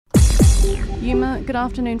Yuma, good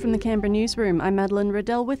afternoon from the Canberra newsroom. I'm Madeline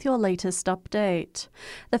Riddell with your latest update.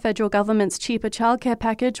 The federal government's cheaper childcare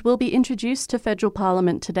package will be introduced to federal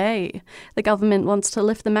parliament today. The government wants to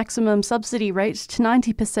lift the maximum subsidy rate to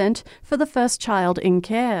 90% for the first child in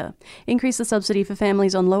care, increase the subsidy for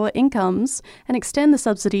families on lower incomes, and extend the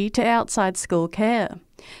subsidy to outside school care.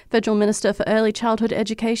 Federal Minister for Early Childhood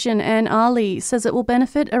Education Anne Ali says it will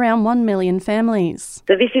benefit around 1 million families.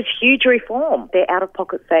 So this is huge reform. Their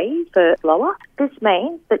out-of-pocket fees are lower. This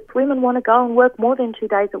means that women want to go and work more than 2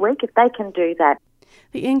 days a week if they can do that.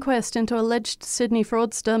 The inquest into alleged Sydney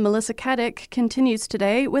fraudster Melissa Caddick continues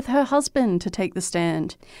today with her husband to take the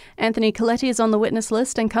stand. Anthony Coletti is on the witness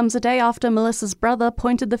list and comes a day after Melissa's brother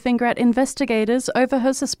pointed the finger at investigators over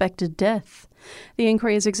her suspected death. The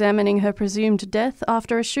inquiry is examining her presumed death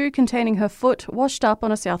after a shoe containing her foot washed up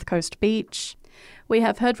on a South Coast beach. We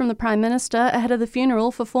have heard from the Prime Minister ahead of the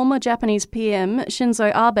funeral for former Japanese PM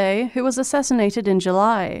Shinzo Abe, who was assassinated in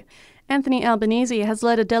July. Anthony Albanese has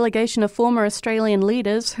led a delegation of former Australian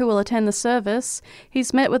leaders who will attend the service.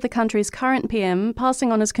 He's met with the country's current PM,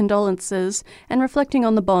 passing on his condolences and reflecting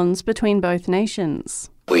on the bonds between both nations.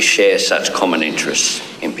 We share such common interests,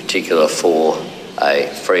 in particular for a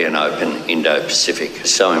free and open Indo-Pacific.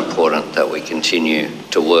 It's so important that we continue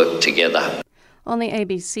to work together. On the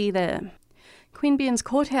ABC there. Queanbeyan's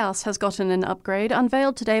courthouse has gotten an upgrade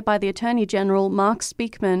unveiled today by the Attorney-General Mark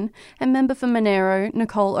Speakman and member for Monero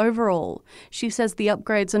Nicole Overall. She says the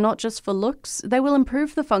upgrades are not just for looks, they will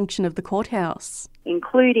improve the function of the courthouse,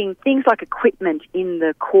 including things like equipment in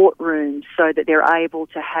the courtroom so that they're able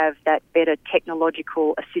to have that better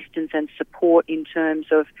technological assistance and support in terms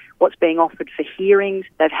of what's being offered for hearings.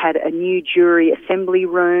 They've had a new jury assembly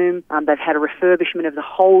room. They've had a refurbishment of the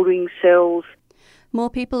holding cells. More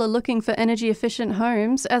people are looking for energy-efficient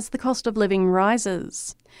homes as the cost of living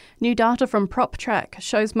rises. New data from PropTrack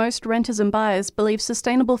shows most renters and buyers believe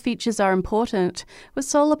sustainable features are important, with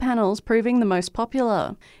solar panels proving the most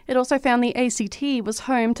popular. It also found the ACT was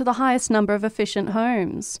home to the highest number of efficient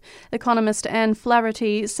homes. Economist Anne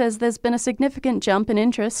Flaherty says there's been a significant jump in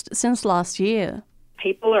interest since last year.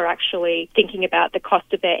 People are actually thinking about the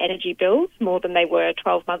cost of their energy bills more than they were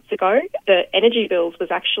 12 months ago. The energy bills was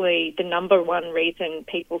actually the number one reason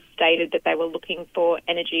people stated that they were looking for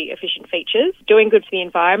energy efficient features. Doing good for the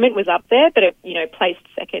environment was up there, but it, placed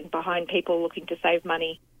second behind people looking to save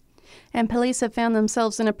money. And police have found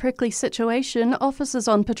themselves in a prickly situation. Officers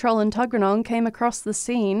on patrol in Tuggeranong came across the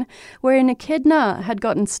scene where an echidna had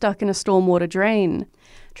gotten stuck in a stormwater drain.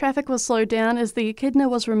 Traffic was slowed down as the echidna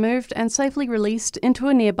was removed and safely released into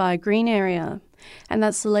a nearby green area. And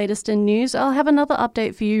that's the latest in news. I'll have another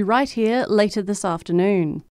update for you right here later this afternoon.